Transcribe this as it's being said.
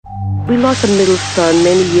We lost a middle son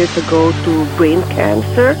many years ago to brain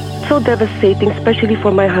cancer. So devastating, especially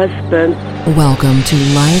for my husband. Welcome to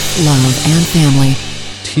Life, Love, and Family.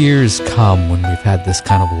 Tears come when we've had this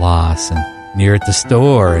kind of loss, and you're at the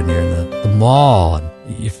store and you're in the mall and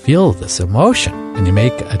you feel this emotion and you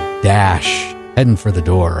make a dash heading for the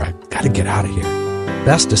door. I've got to get out of here.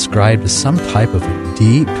 That's described as some type of a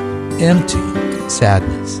deep, empty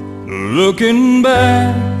sadness. Looking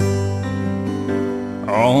back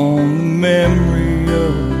on the memory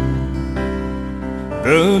of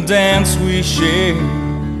the dance we shared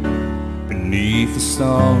beneath the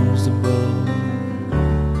stars above.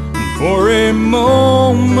 And for a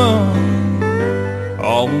moment,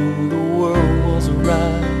 all the world was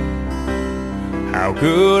right. How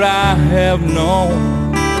could I have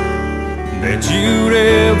known that you'd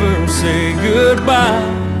ever say goodbye?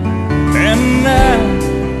 And now,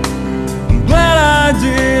 I'm glad I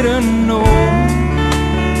didn't know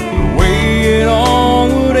the way it all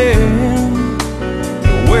would end.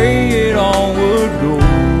 Way it all would go.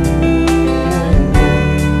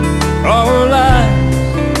 Our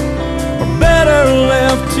lives are better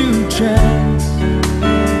left to chance.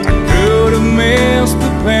 I could have missed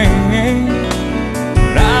the pain,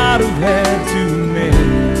 but I'd have had to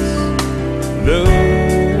miss the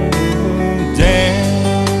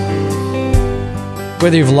dance.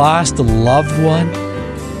 Whether you've lost a loved one,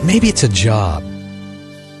 maybe it's a job,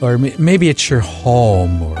 or maybe it's your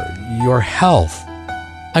home or your health.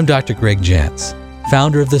 I'm Dr. Greg Jantz,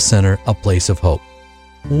 founder of the Center, A Place of Hope.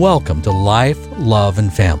 Welcome to Life, Love,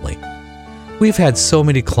 and Family. We've had so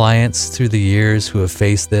many clients through the years who have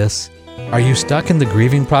faced this. Are you stuck in the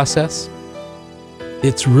grieving process?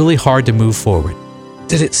 It's really hard to move forward.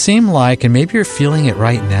 Did it seem like, and maybe you're feeling it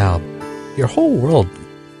right now, your whole world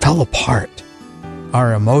fell apart?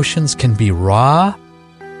 Our emotions can be raw,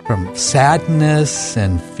 from sadness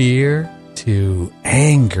and fear to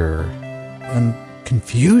anger and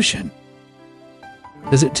confusion.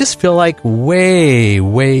 Does it just feel like way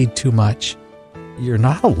too much? You're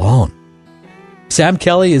not alone. Sam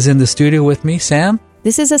Kelly is in the studio with me. Sam?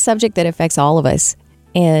 This is a subject that affects all of us,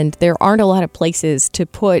 and there aren't a lot of places to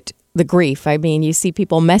put the grief. I mean, you see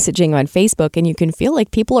people messaging on Facebook, and you can feel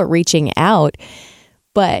like people are reaching out,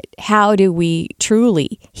 but how do we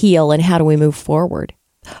truly heal, and how do we move forward?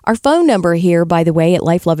 Our phone number here, by the way, at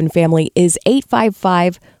Life, Love, and Family is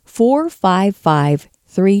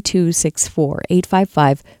 855-455-3264.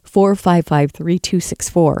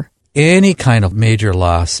 855-455-3264. Any kind of major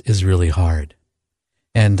loss is really hard.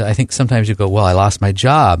 And I think sometimes you go, well, I lost my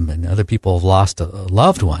job, and other people have lost a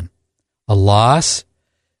loved one. A loss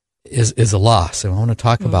is a loss. And I want to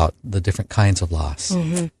talk about the different kinds of loss.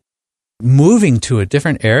 Mm-hmm. Moving to a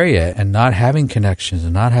different area and not having connections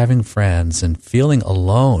and not having friends and feeling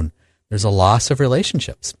alone, there's a loss of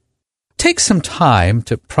relationships. Take some time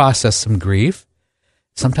to process some grief.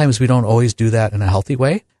 Sometimes we don't always do that in a healthy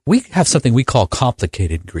way. We have something we call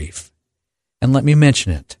complicated grief. And let me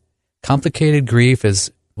mention it. Complicated grief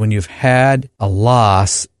is when you've had a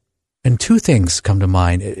loss and two things come to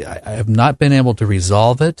mind. I have not been able to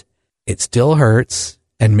resolve it. It still hurts.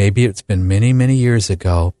 And maybe it's been many years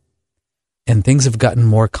ago. And things have gotten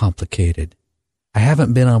more complicated. I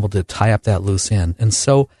haven't been able to tie up that loose end. And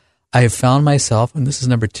so I have found myself, and this is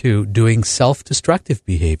number 2, doing self-destructive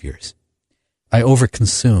behaviors. I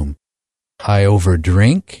overconsume. I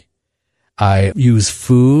overdrink. I use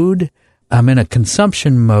food. I'm in a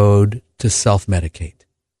consumption mode to self-medicate.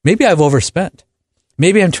 Maybe I've overspent.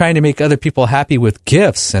 Maybe I'm trying to make other people happy with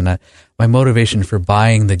gifts, and my motivation for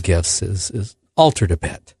buying the gifts is altered a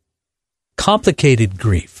bit. Complicated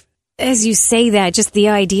grief. As you say that, just the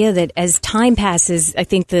idea that as time passes, I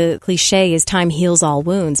think the cliche is time heals all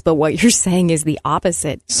wounds, but what you're saying is the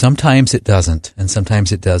opposite. Sometimes it doesn't, and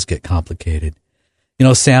sometimes it does get complicated. You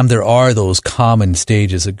know, Sam, there are those common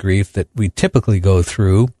stages of grief that we typically go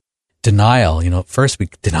through. Denial, first we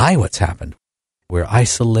deny what's happened. We're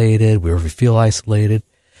isolated, we feel isolated.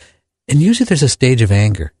 And usually there's a stage of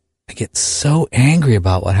anger. I get so angry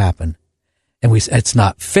about what happened. And it's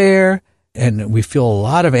not fair. And we feel a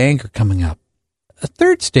lot of anger coming up. A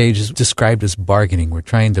third stage is described as bargaining. We're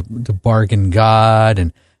trying to bargain God,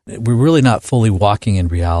 and we're really not fully walking in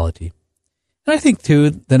reality. And I think,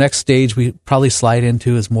 too, the next stage we probably slide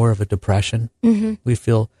into is more of a depression. Mm-hmm. We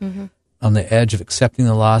feel on the edge of accepting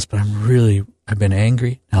the loss, but I've been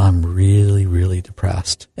angry. Now I'm really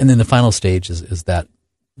depressed. And then the final stage is that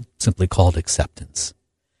simply called acceptance.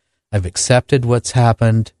 I've accepted what's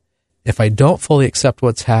happened. If I don't fully accept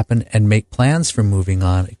what's happened and make plans for moving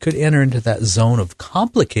on, it could enter into that zone of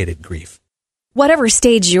complicated grief. Whatever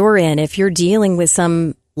stage you're in, if you're dealing with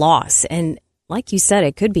some loss, and like you said,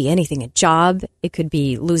 it could be anything, a job, it could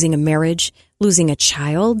be losing a marriage, losing a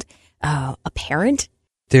child, a parent.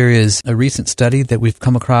 There is a recent study that we've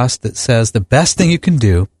come across that says the best thing you can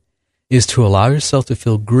do is to allow yourself to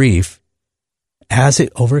feel grief as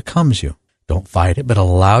it overcomes you. Don't fight it, but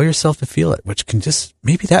allow yourself to feel it, which can just,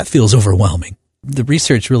 maybe that feels overwhelming. The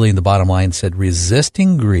research really in the bottom line said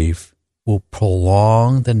resisting grief will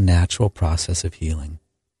prolong the natural process of healing.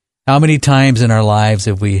 How many times in our lives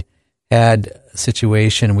have we had a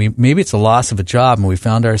situation, maybe it's a loss of a job, and we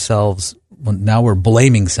found ourselves, now we're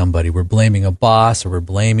blaming somebody, we're blaming a boss, or we're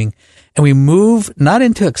blaming, and we move not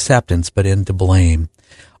into acceptance, but into blame.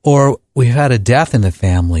 Or we've had a death in the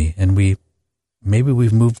family, and maybe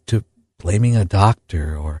we've moved to blaming a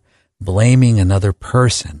doctor or blaming another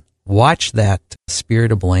person. Watch that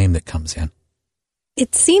spirit of blame that comes in.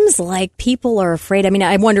 It seems like people are afraid. I mean,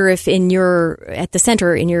 I wonder if at the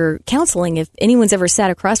center, in your counseling, if anyone's ever sat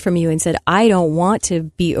across from you and said, I don't want to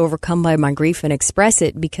be overcome by my grief and express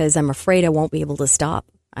it because I'm afraid I won't be able to stop.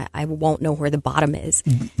 I won't know where the bottom is.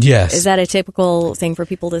 Yes. Is that a typical thing for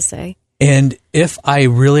people to say? And if I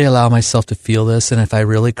really allow myself to feel this, and if I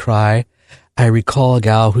really cry, I recall a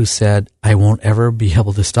gal who said, I won't ever be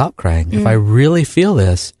able to stop crying. If I really feel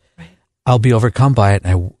this, I'll be overcome by it,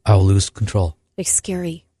 and I'll lose control. It's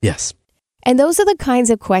scary. Yes. And those are the kinds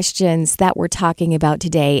of questions that we're talking about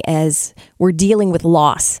today as we're dealing with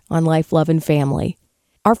loss on Life, Love, and Family.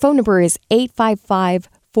 Our phone number is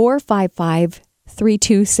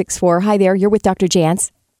 855-455-3264. Hi there, you're with Dr.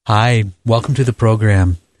 Jantz. Hi, welcome to the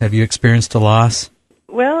program. Have you experienced a loss?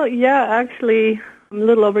 Well, yeah, actually, a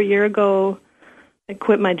little over a year ago, I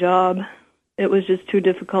quit my job. It was just too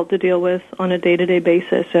difficult to deal with on a day-to-day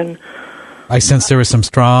basis, and I sense there was some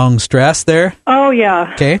strong stress there. Oh,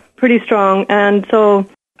 yeah. Okay. Pretty strong. And so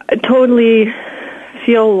I totally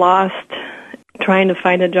feel lost trying to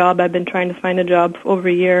find a job. I've been trying to find a job for over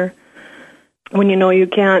a year. When you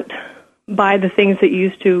can't buy the things that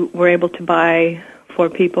you were able to buy for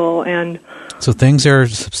people. And so things are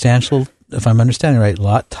substantial, if I'm understanding right, a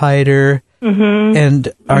lot tighter. Mm-hmm.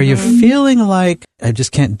 And are you feeling like I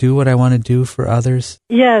just can't do what I want to do for others?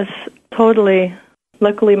 Yes, totally.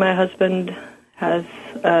 Luckily, my husband has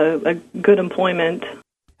a good employment.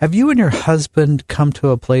 Have you and your husband come to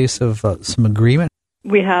a place of some agreement?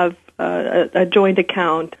 We have a joint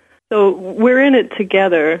account. So we're in it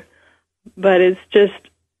together, but it's just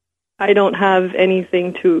I don't have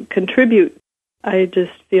anything to contribute. I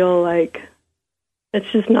just feel like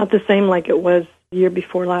it's just not the same like it was the year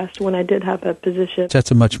before last when I did have a position.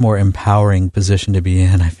 That's a much more empowering position to be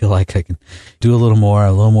in. I feel like I can do a little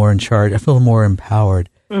more in charge. I feel more empowered.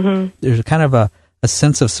 Mm-hmm. There's kind of a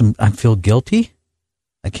sense of I feel guilty.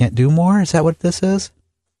 I can't do more. Is that what this is?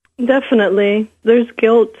 Definitely. There's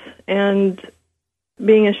guilt and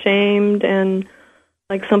being ashamed and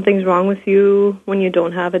like something's wrong with you when you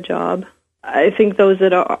don't have a job. I think those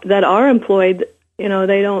that are employed,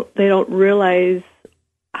 they don't realize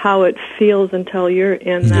how it feels until you're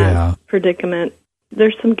in that predicament.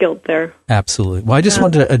 There's some guilt there. Absolutely. Well, I just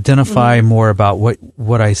wanted to identify more about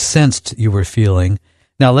what I sensed you were feeling.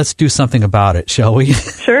 Now, let's do something about it, shall we?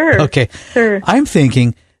 Sure. Okay. Sure. I'm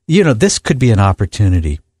thinking, this could be an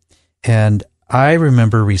opportunity. And I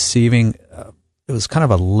remember receiving, it was kind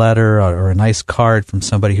of a letter or a nice card from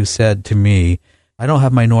somebody who said to me, I don't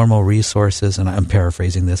have my normal resources, and I'm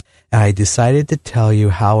paraphrasing this, and I decided to tell you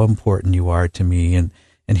how important you are to me, and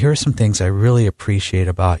here are some things I really appreciate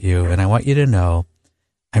about you, and I want you to know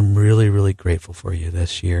I'm really, really grateful for you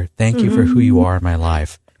this year. Thank you for who you are in my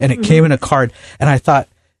life. And it came in a card, and I thought,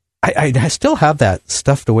 I still have that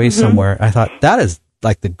stuffed away somewhere. I thought, that is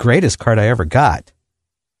like the greatest card I ever got.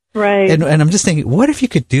 Right. And I'm just thinking, what if you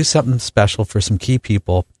could do something special for some key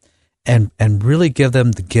people and really give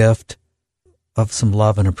them the gift of some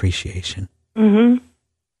love and appreciation? Mm-hmm.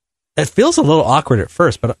 It feels a little awkward at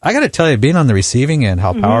first, but I got to tell you, being on the receiving end,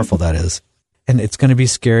 how powerful that is. And it's going to be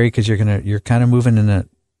scary because you're kind of moving in a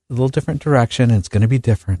little different direction, and it's going to be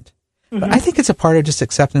different. But I think it's a part of just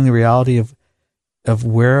accepting the reality of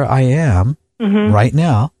where I am right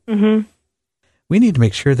now. Mm-hmm. We need to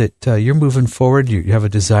make sure that you're moving forward. You have a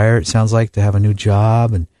desire, it sounds like, to have a new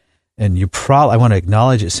job, and you I want to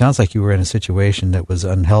acknowledge, it sounds like you were in a situation that was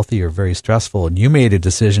unhealthy or very stressful, and you made a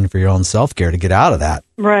decision for your own self-care to get out of that.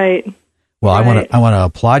 Right. Well, right. I want to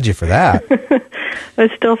applaud you for that.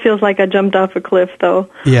 It still feels like I jumped off a cliff, though.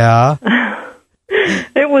 Yeah.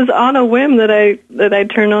 It was on a whim that I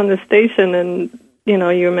turned on the station, and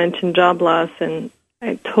you mentioned job loss, and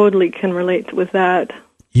I totally can relate with that.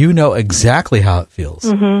 You know exactly how it feels.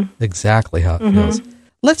 Mm-hmm. Exactly how it feels.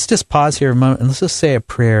 Let's just pause here a moment and let's just say a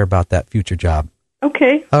prayer about that future job.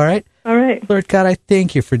 Okay. All right? All right. Lord God, I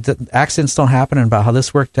thank you for accidents don't happen and about how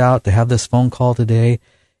this worked out, to have this phone call today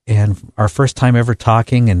and our first time ever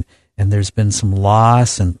talking, and there's been some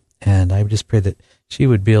loss, and I just pray that she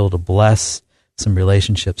would be able to bless some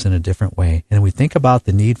relationships in a different way. And we think about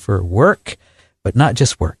the need for work, but not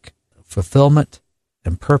just work, fulfillment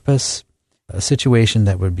and purpose, a situation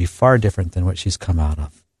that would be far different than what she's come out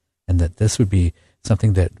of, and that this would be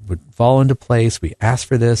something that would fall into place. We ask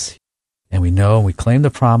for this, and we know and we claim the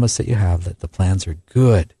promise that you have, that the plans are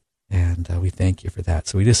good, and we thank you for that.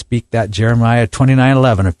 So we just speak that Jeremiah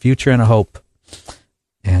 29:11, a future and a hope,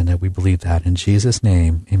 and we believe that in Jesus'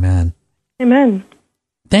 name. Amen. Amen.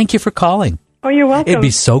 Thank you for calling. Oh, you're welcome. It'd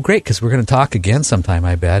be so great because we're going to talk again sometime,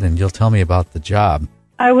 I bet, and you'll tell me about the job.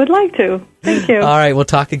 I would like to. Thank you. All right, we'll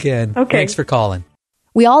talk again. Okay. Thanks for calling.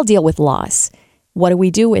 We all deal with loss. What do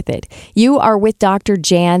we do with it? You are with Dr.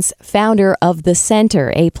 Jantz, founder of The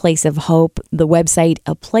Center, A Place of Hope, the website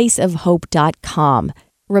aplaceofhope.com.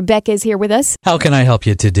 Rebecca is here with us. How can I help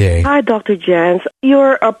you today? Hi, Dr. Jantz.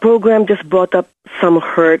 Your program just brought up some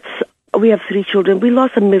hurts. We have 3 children. We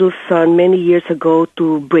lost a middle son many years ago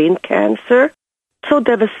to brain cancer. So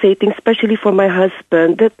devastating, especially for my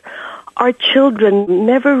husband, that our children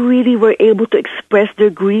never really were able to express their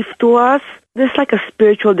grief to us. There's like a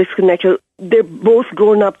spiritual disconnection. They're both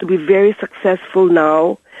grown up to be very successful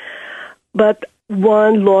now, but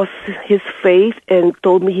one lost his faith and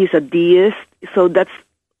told me he's a deist. So that's,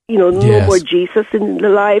 no more Jesus in the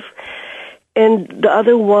life. And the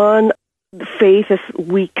other one, the faith has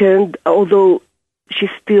weakened, although she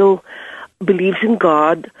still believes in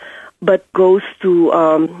God, but goes to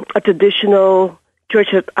a traditional church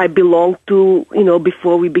that I belonged to,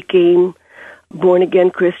 before we became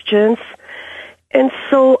born-again Christians. And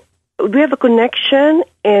so we have a connection,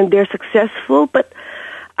 and they're successful, but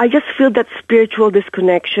I just feel that spiritual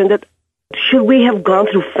disconnection, that should we have gone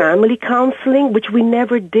through family counseling, which we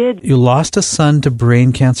never did. You lost a son to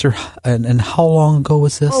brain cancer, and how long ago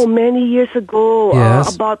was this? Oh, many years ago,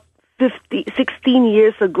 yes. About 16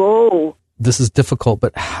 years ago. This is difficult,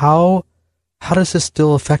 but how does this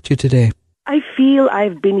still affect you today? I feel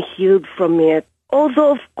I've been healed from it.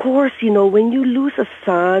 Although, of course, when you lose a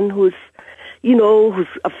son who's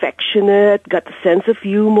affectionate, got a sense of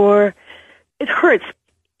humor, it hurts.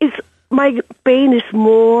 My pain is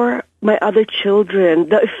more my other children.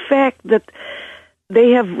 The effect that they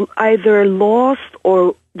have either lost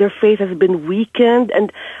or their faith has been weakened.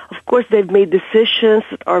 And, of course, they've made decisions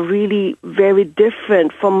that are really very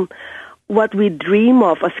different from what we dream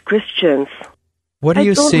of as Christians. What are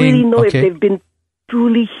you seeing? I don't really know if they've been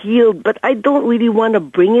truly healed, but I don't really want to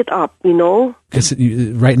bring it up, Because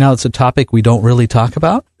right now it's a topic we don't really talk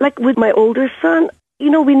about? Like with my older son,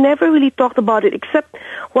 we never really talked about it, except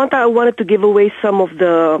one time I wanted to give away some of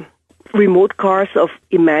the remote cars of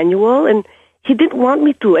Emmanuel, and he didn't want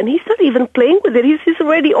me to, and he's not even playing with it. He's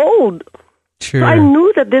already old. Sure. So I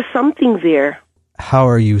knew that there's something there. How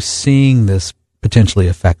are you seeing this potentially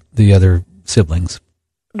affect the other siblings?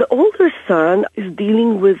 The older son is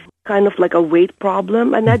dealing with kind of like a weight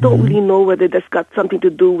problem, and I don't really know whether that's got something to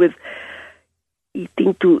do with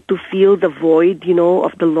eating to feel the void,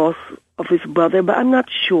 of the loss of his brother, but I'm not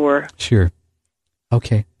sure. Sure.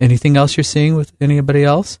 Okay. Anything else you're seeing with anybody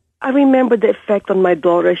else? I remember the effect on my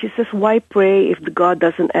daughter. She says, why pray if the God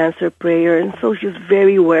doesn't answer prayer? And so she's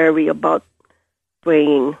very wary about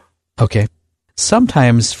praying. Okay.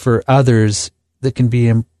 Sometimes for others, that can be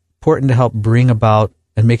important to help bring about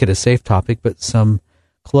and make it a safe topic, but some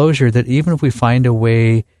closure, that even if we find a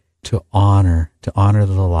way to honor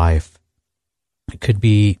the life, it could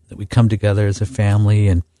be that we come together as a family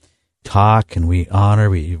and talk, and we honor,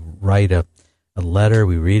 we write a letter,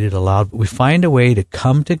 we read it aloud, but we find a way to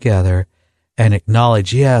come together and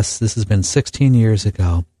acknowledge, yes, this has been 16 years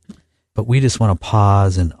ago, but we just want to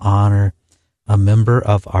pause and honor a member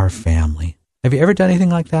of our family. Have you ever done anything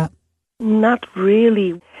like that? Not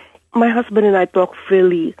really. My husband and I talk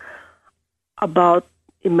freely about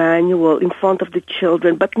Emmanuel in front of the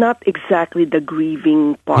children, but not exactly the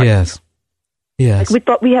grieving part. Yes.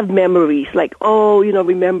 Like we have memories, like,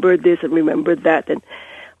 remember this and remember that, and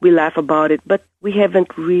we laugh about it, but we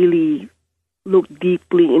haven't really looked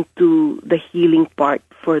deeply into the healing part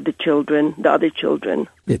for the children, the other children.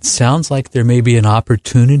 It sounds like there may be an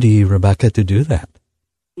opportunity, Rebecca, to do that.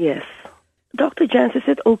 Yes. Dr. Jantz, is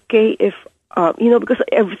it okay if, because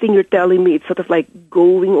everything you're telling me, it's sort of like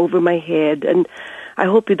going over my head, and I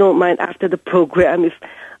hope you don't mind after the program if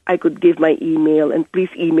I could give my email, and please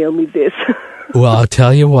email me this. Well, I'll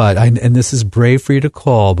tell you what, and this is brave for you to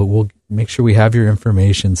call, but we'll make sure we have your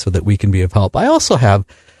information so that we can be of help. I also have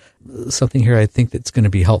something here I think that's going to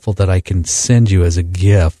be helpful that I can send you as a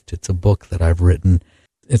gift. It's a book that I've written.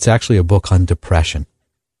 It's actually a book on depression.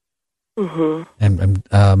 Mm-hmm.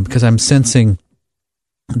 And because I'm sensing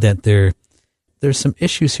that there's some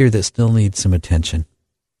issues here that still need some attention.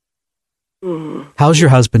 Mm-hmm. How's your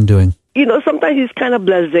husband doing? Sometimes he's kind of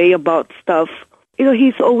blasé about stuff.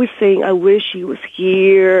 He's always saying, I wish he was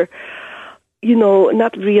here.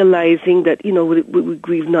 Not realizing that, we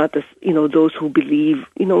grieve not as, those who believe.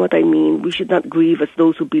 You know what I mean? We should not grieve as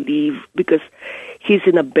those who believe, because he's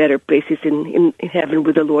in a better place. He's in heaven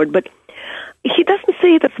with the Lord. But he doesn't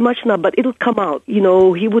say it as much now, but it'll come out.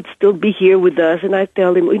 He would still be here with us. And I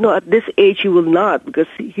tell him, at this age he will not, because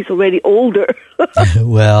he's already older.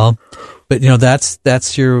 Well, but,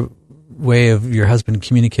 that's your way of your husband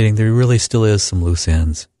communicating. There really still is some loose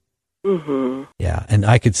ends. Mm-hmm. Yeah, and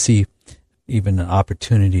I could see even an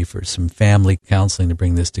opportunity for some family counseling to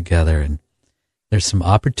bring this together. And there's some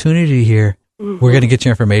opportunity here. Mm-hmm. We're going to get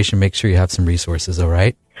your information. Make sure you have some resources, all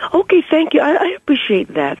right? Okay, thank you. I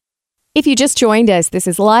appreciate that. If you just joined us, this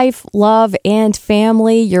is Life, Love, and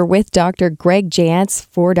Family. You're with Dr. Greg Jantz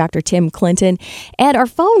for Dr. Tim Clinton. And our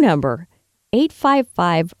phone number,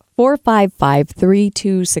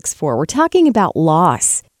 855-455-3264. We're talking about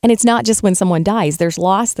loss. And it's not just when someone dies. There's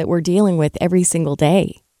loss that we're dealing with every single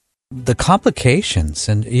day. The complications,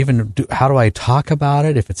 and even how do I talk about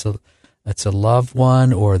it if it's a loved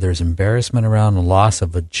one, or there's embarrassment around the loss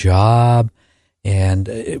of a job, and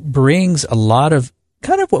it brings a lot of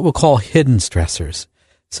kind of what we'll call hidden stressors,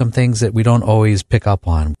 some things that we don't always pick up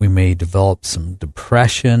on. We may develop some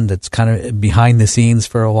depression that's kind of behind the scenes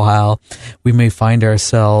for a while. We may find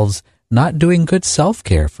ourselves not doing good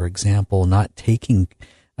self-care, for example, not taking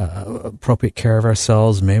appropriate care of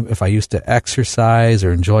ourselves. Maybe if I used to exercise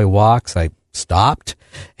or enjoy walks, I stopped,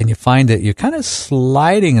 and you find that you're kind of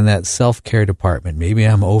sliding in that self-care department. Maybe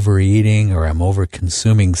I'm overeating or I'm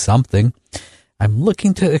over-consuming something. I'm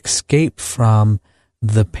looking to escape from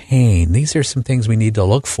the pain. These are some things we need to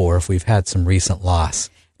look for if we've had some recent loss.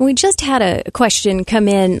 We just had a question come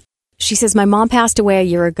in. She says, my mom passed away a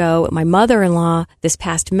year ago. My mother-in-law this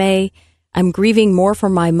past May. I'm grieving more for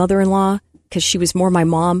my mother-in-law because she was more my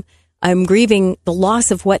mom. I'm grieving the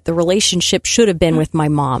loss of what the relationship should have been with my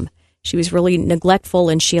mom. She was really neglectful,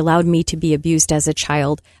 and she allowed me to be abused as a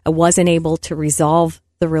child. I wasn't able to resolve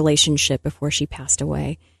the relationship before she passed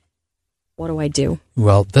away. What do I do?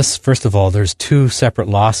 Well, first of all, there's two separate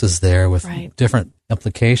losses there with different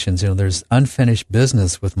implications. There's unfinished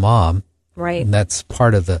business with mom. Right. And that's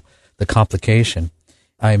part of the complication.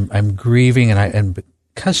 I'm grieving, and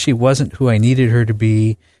because she wasn't who I needed her to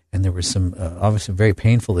be, and there were some obviously very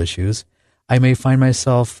painful issues, I may find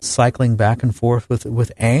myself cycling back and forth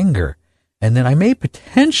with anger. And then I may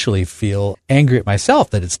potentially feel angry at myself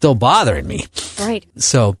that it's still bothering me. Right.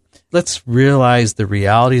 So let's realize the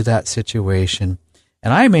reality of that situation.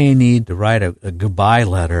 And I may need to write a goodbye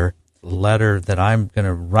letter that I'm going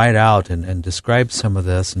to write out and describe some of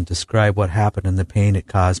this and describe what happened and the pain it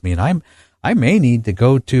caused me. And I may need to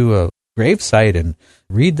go to a gravesite and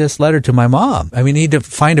read this letter to my mom. I mean, need to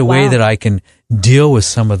find a way that I can deal with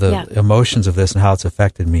some of the emotions of this and how it's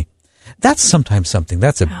affected me. That's sometimes something.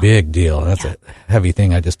 That's a big deal. That's a heavy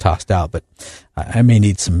thing I just tossed out, but I may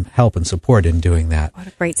need some help and support in doing that. What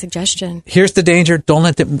a great suggestion. Here's the danger. Don't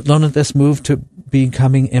let this move to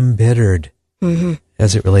becoming embittered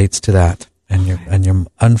as it relates to that and your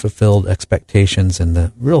unfulfilled expectations and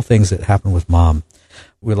the real things that happened with mom.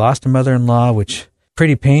 We lost a mother-in-law, which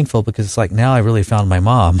pretty painful because it's like now I really found my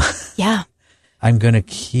mom. Yeah. I'm going to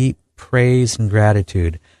keep praise and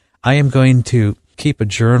gratitude. I am going to keep a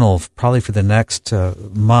journal probably for the next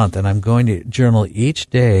month, and I'm going to journal each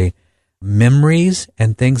day memories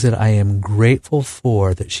and things that I am grateful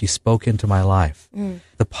for that she spoke into my life.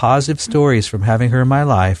 The positive stories from having her in my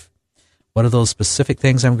life. What are those specific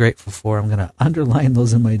things I'm grateful for? I'm going to underline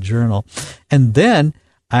those in my journal. And then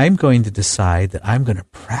I'm going to decide that I'm going to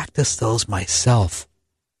practice those myself.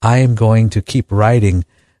 I am going to keep writing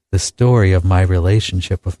the story of my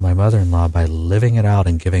relationship with my mother-in-law by living it out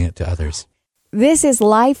and giving it to others. This is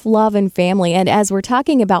Life, Love, and Family. And as we're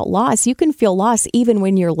talking about loss, you can feel loss even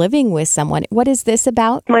when you're living with someone. What is this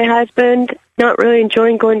about? My husband not really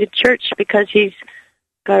enjoying going to church because he's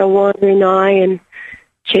got a wandering eye and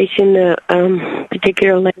chasing a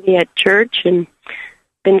particular lady at church and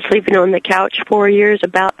been sleeping on the couch 4 years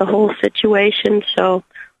about the whole situation. So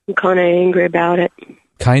I'm kind of angry about it.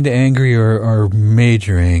 Kind of angry or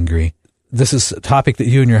major angry? This is a topic that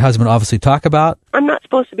you and your husband obviously talk about? I'm not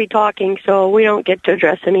supposed to be talking, so we don't get to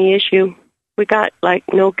address any issue. We got,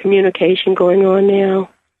 no communication going on now.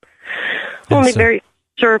 Only very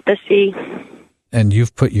surfacey. And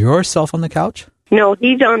you've put yourself on the couch? No,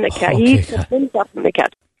 he's on the couch. Okay, He's put himself on the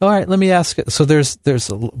couch. All right, let me ask. So there's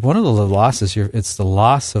one of the losses. It's the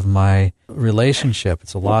loss of my relationship.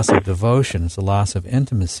 It's a loss of devotion. It's a loss of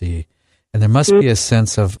intimacy, and there must be a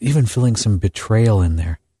sense of even feeling some betrayal in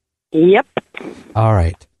there. Yep. All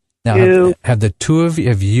right. Now, have the two of you,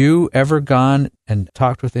 have you ever gone and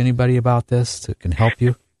talked with anybody about this that can help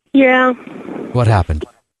you? Yeah. What happened?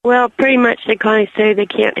 Well, pretty much they kind of say they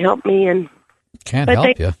can't help me, and Can't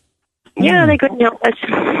help you. Yeah, they couldn't help us.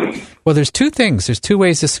 Well, there's two things. There's two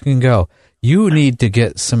ways this can go. You need to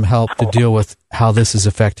get some help to deal with how this is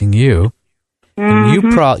affecting you. And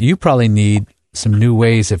you probably need some new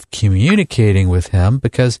ways of communicating with him,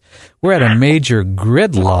 because we're at a major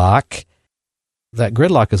gridlock. That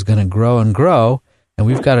gridlock is going to grow and grow, and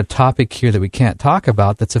we've got a topic here that we can't talk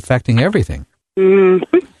about that's affecting everything.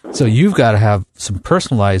 So you've got to have some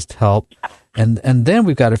personalized help, and then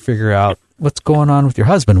we've got to figure out what's going on with your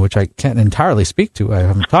husband, which I can't entirely speak to. I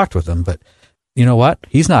haven't talked with him, but you know what?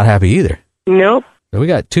 He's not happy either. Nope. So we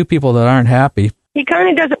got two people that aren't happy. He kind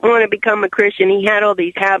of doesn't want to become a Christian. He had all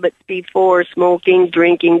these habits before: smoking,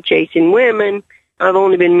 drinking, chasing women. I've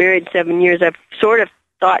only been married 7 years. I've sort of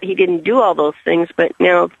thought he didn't do all those things, but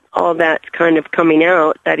now all that's kind of coming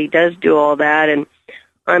out that he does do all that, and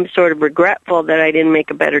I'm sort of regretful that I didn't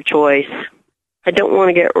make a better choice. I don't want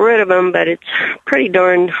to get rid of him, but it's pretty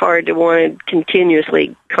darn hard to want to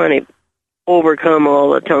continuously kind of overcome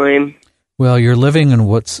all the time. Well, you're living in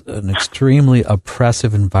what's an extremely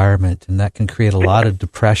oppressive environment, and that can create a lot of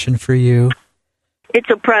depression for you. It's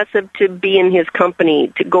oppressive to be in his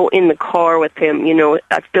company, to go in the car with him. You know,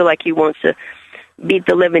 I feel like he wants to beat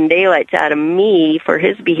the living daylights out of me for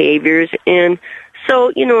his behaviors. And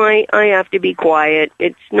so, you know, I have to be quiet.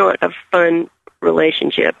 It's not a fun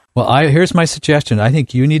relationship. Well, here's my suggestion. I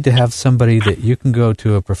think you need to have somebody that you can go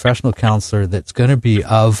to, a professional counselor that's going to be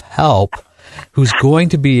of help, who's going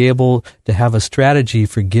to be able to have a strategy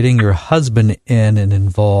for getting your husband in and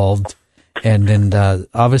involved. And then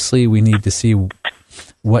obviously we need to see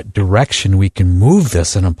what direction we can move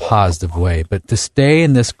this in a positive way. But to stay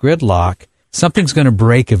in this gridlock, something's going to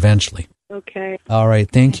break eventually. Okay. All right.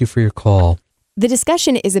 Thank you for your call. The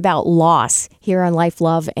discussion is about loss here on Life,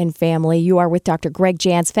 Love, and Family. You are with Dr. Greg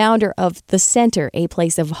Jantz, founder of The Center, A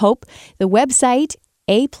Place of Hope. The website,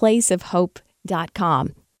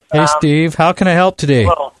 aplaceofhope.com. Hey, Steve, how can I help today?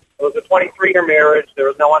 Well, it was a 23-year marriage. There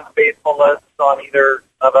was no unfaithfulness on either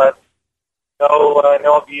of us.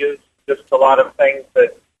 No abuse, just a lot of things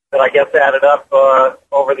that I guess added up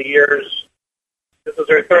over the years. This was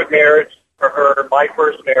her third marriage for her. My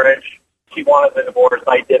first marriage, she wanted the divorce.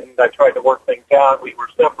 I didn't. I tried to work things out. We were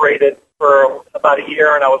separated for about a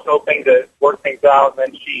year, and I was hoping to work things out,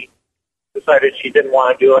 and then she decided she didn't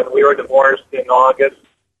want to do it. We were divorced in August.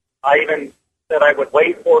 I even said I would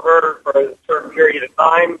wait for her for a certain period of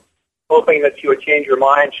time, hoping that she would change her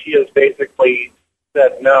mind. She has basically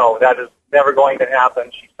said, no, that is never going to happen.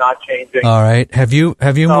 She's not changing. All right. Have you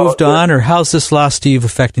moved on, or how's this loss, Steve,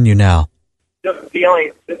 affecting you now? Just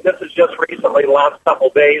feeling, this is just recently, the last couple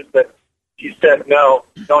of days, that she said, no,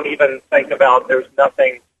 don't even think about, there's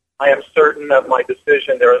nothing, I am certain of my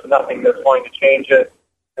decision, there is nothing that's going to change it.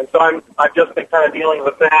 And so I've just been kind of dealing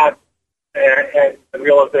with that and the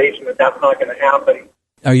realization that that's not going to happen.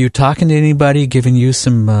 Are you talking to anybody, giving you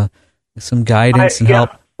some guidance and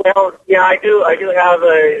help? Well, yeah, I do have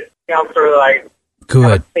a counselor that I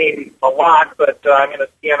haven't seen a lot, but I'm going to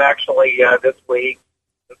see him actually this week.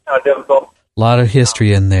 It's kind of difficult. A lot of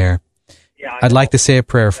history in there. Yeah, I'd like to say a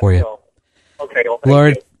prayer for you. Okay, well,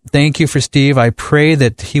 Lord, thank you for Steve. I pray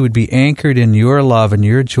that he would be anchored in your love and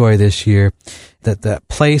your joy this year, that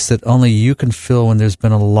place that only you can fill when there's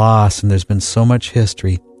been a loss and there's been so much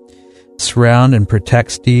history. Surround and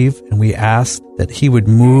protect Steve, and we ask that he would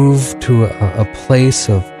move to a place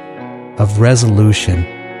of resolution.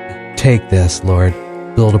 Take this, Lord,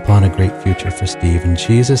 build upon a great future for Steve. In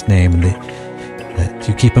Jesus' name, and that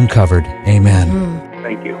you keep him covered. Amen.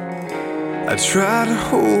 Thank you. I try to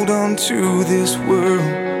hold on to this world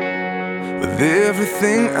with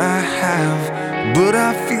everything I have, but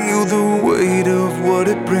I feel the weight of what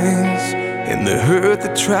it brings and the hurt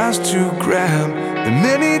that tries to grab the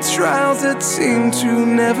many trials that seem to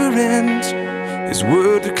never end. His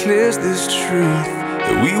word declares this truth,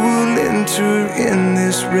 that we will enter in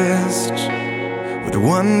this rest with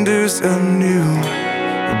wonders anew.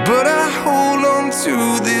 But I hold on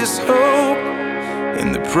to this hope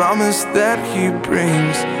in the promise that he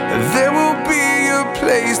brings, that there will be a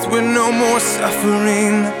place with no more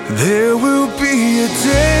suffering. There will be a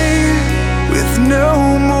day with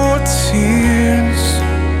no more tears,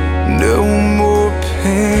 no more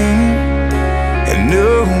pain,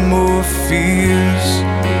 fears.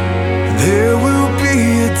 There will be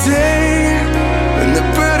a day when the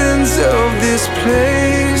burdens of this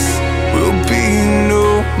place will be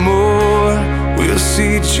no more. We'll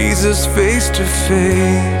see Jesus face to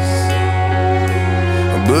face.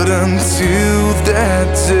 But until that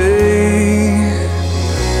day,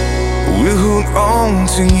 we'll hold on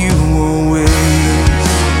to you always.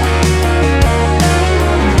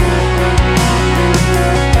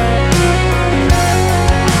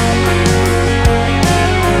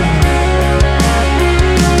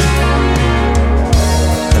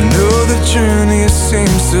 I know the journey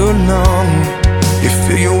seems so long. You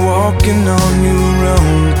feel you're walking on your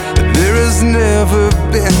own, but there has never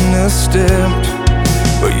been a step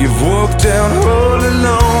but you've walked down all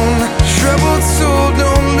alone. Troubled soul,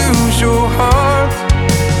 don't lose your heart,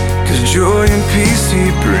 'cause joy and peace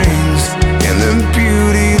He brings, and the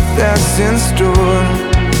beauty that's in store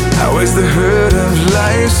outweighs the hurt of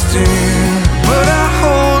life's sting. But I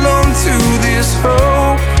hold on to this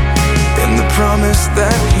hope and the promise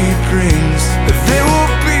that He brings, that there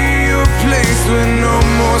will be a place with no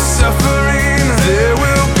more suffering. There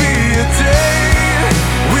will be a day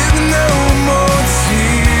with no more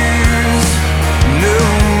tears, no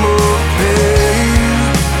more pain,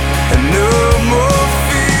 and no more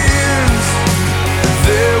fears.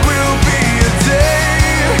 There will be a day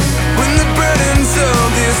when the burdens of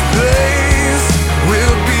this place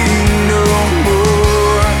will be no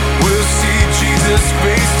more. We'll see Jesus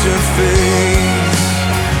face to face.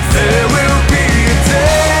 There will be a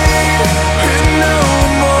day with no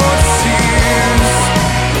more tears,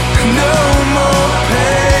 no more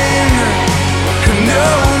pain, no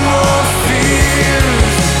more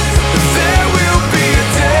fears. There will be a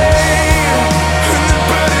day when the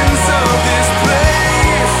burdens of this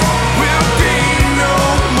place will be no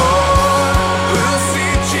more. We'll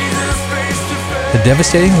see Jesus face to face. A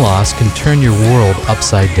devastating loss can turn your world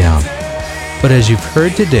upside down. But as you've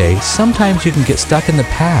heard today, sometimes you can get stuck in the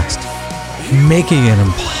past, making it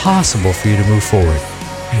impossible for you to move forward.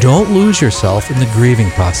 Don't lose yourself in the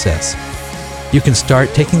grieving process. You can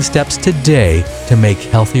start taking steps today to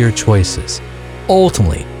make healthier choices,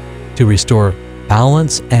 ultimately to restore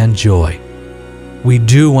balance and joy. We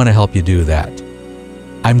do want to help you do that.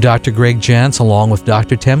 I'm Dr. Greg Jantz along with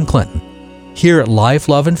Dr. Tim Clinton. Here at Life,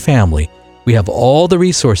 Love, and Family, we have all the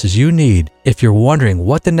resources you need if you're wondering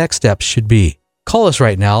what the next steps should be. Call us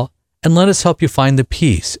right now and let us help you find the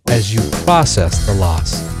peace as you process the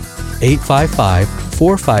loss.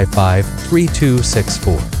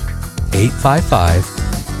 855-455-3264.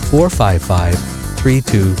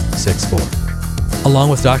 855-455-3264. Along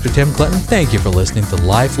with Dr. Tim Clinton, thank you for listening to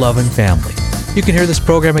Life, Love, and Family. You can hear this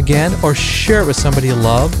program again or share it with somebody you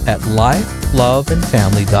love at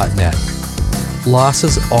lifeloveandfamily.net.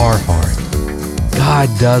 Losses are hard. God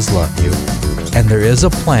does love you, and there is a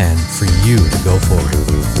plan for you to go forward.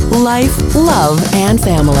 Life, Love, and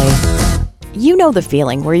Family. You know the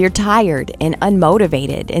feeling where you're tired and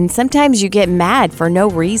unmotivated, and sometimes you get mad for no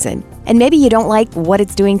reason. And maybe you don't like what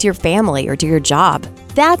it's doing to your family or to your job.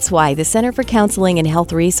 That's why the Center for Counseling and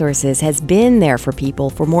Health Resources has been there for people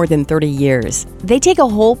for more than 30 years. They take a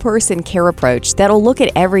whole person care approach that'll look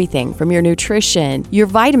at everything from your nutrition, your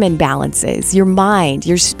vitamin balances, your mind,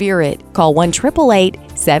 your spirit. Call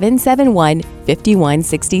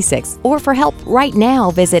 1-888-771-5166. Or for help right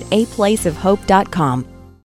now, visit aplaceofhope.com.